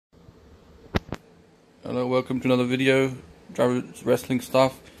Hello, welcome to another video, wrestling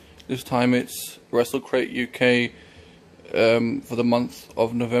stuff. This time it's Wrestle Crate UK for the month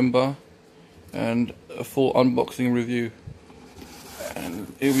of November, and a full unboxing review.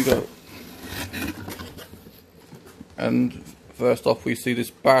 And here we go. And first off we see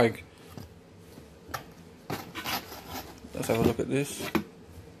this bag. Let's have a look at this.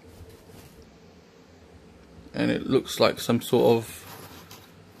 And it looks like some sort of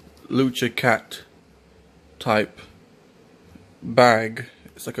Lucha Cat type bag.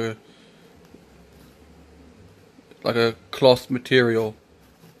 It's like a cloth material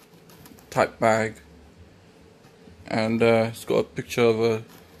type bag, and it's got a picture of a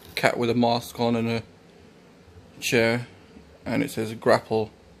cat with a mask on and a chair, and it says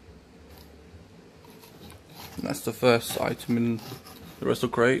grapple. And that's the first item in the Wrestle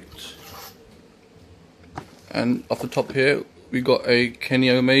Crate. And off the top here we got a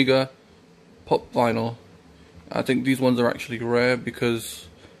Kenny Omega pop vinyl. I think these ones are actually rare because,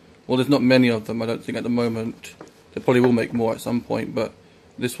 well, there's not many of them, I don't think, at the moment. They probably will make more at some point, but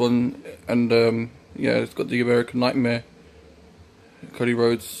this one, and yeah, it's got the American Nightmare, Cody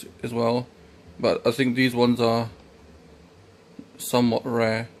Rhodes as well. But I think these ones are somewhat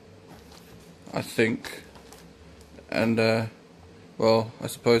rare, I think. And well, I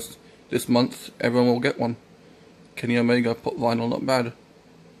suppose this month everyone will get one. Kenny Omega pop vinyl, not bad.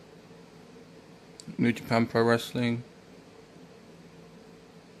 New Japan Pro Wrestling.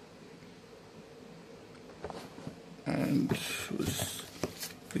 And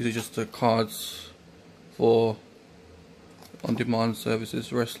these are just the cards for on-demand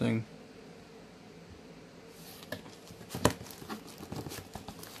services wrestling.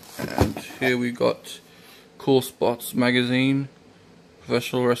 And here we got Cool Spots magazine,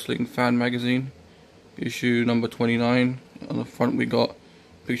 Professional Wrestling Fan magazine, issue number 29. On the front we got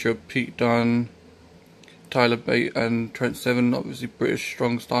a picture of Pete Dunne, Tyler Bate and Trent Seven, obviously British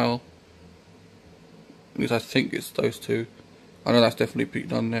strong style. At least I think it's those two. I know that's definitely Pete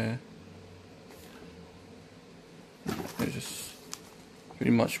Dunne there. It's just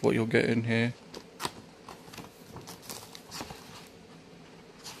pretty much what you'll get in here.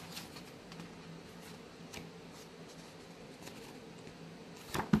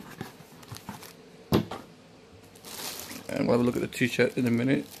 And we'll have a look at the t-shirt in a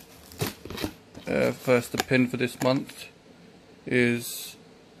minute. First, the pin for this month is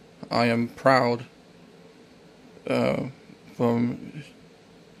I Am Proud from,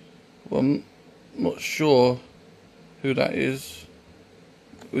 well, I'm not sure who that is,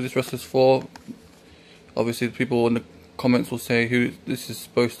 who this wrestler's for. Obviously the people in the comments will say who this is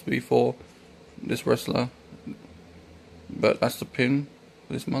supposed to be for, this wrestler, but that's the pin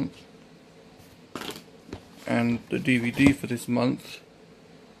for this month. And the DVD for this month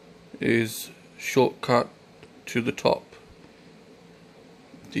is Shortcut to the Top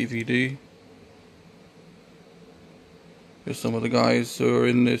DVD. Here's some of the guys who are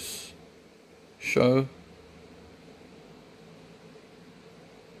in this show.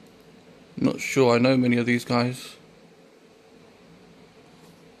 Not sure I know many of these guys.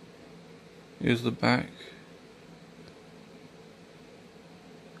 Here's the back.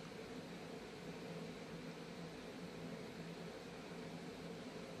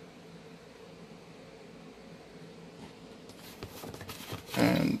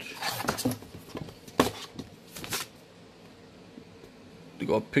 And we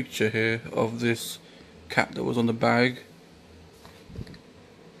got a picture here of this cat that was on the bag.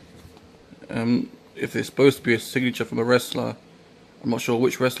 If it's supposed to be a signature from a wrestler, I'm not sure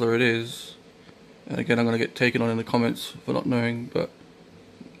which wrestler it is. And again, I'm going to get taken on in the comments for not knowing, but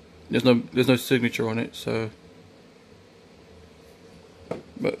there's no signature on it. So,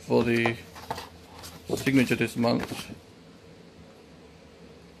 but for the signature this month,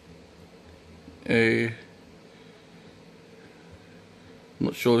 I'm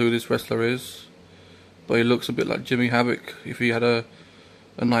not sure who this wrestler is, but he looks a bit like Jimmy Havoc if he had a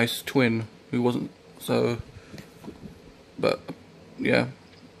nice twin who wasn't so. But yeah,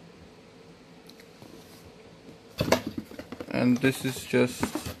 and this is just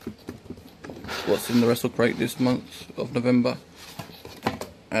what's in the Wrestle Crate this month of November.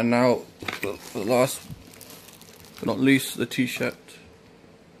 And now, for the last but not least, the t-shirt.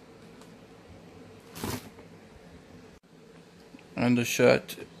 And the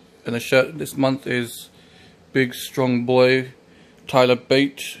shirt this month is Big Strong Boy Tyler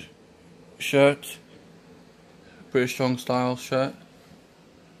Bate shirt, British strong style shirt.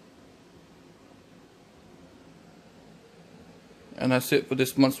 And that's it for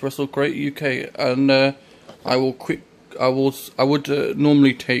this month's Wrestle Crate UK. And I would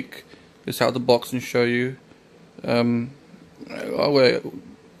normally take this out of the box and show you. Wait,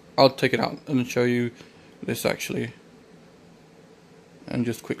 I'll take it out and show you this actually. And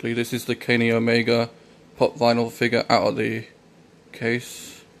just quickly, this is the Kenny Omega pop vinyl figure out of the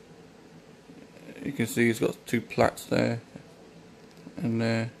case. You can see he's got 2 plaits there and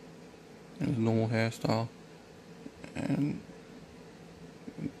there, and his normal hairstyle, and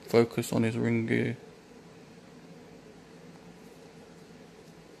focus on his ring gear.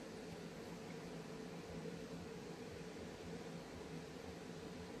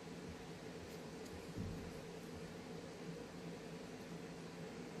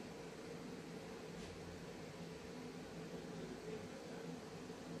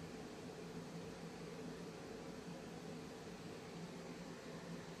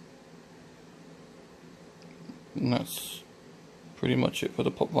 And that's pretty much it for the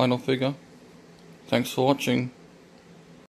pop vinyl figure. Thanks for watching.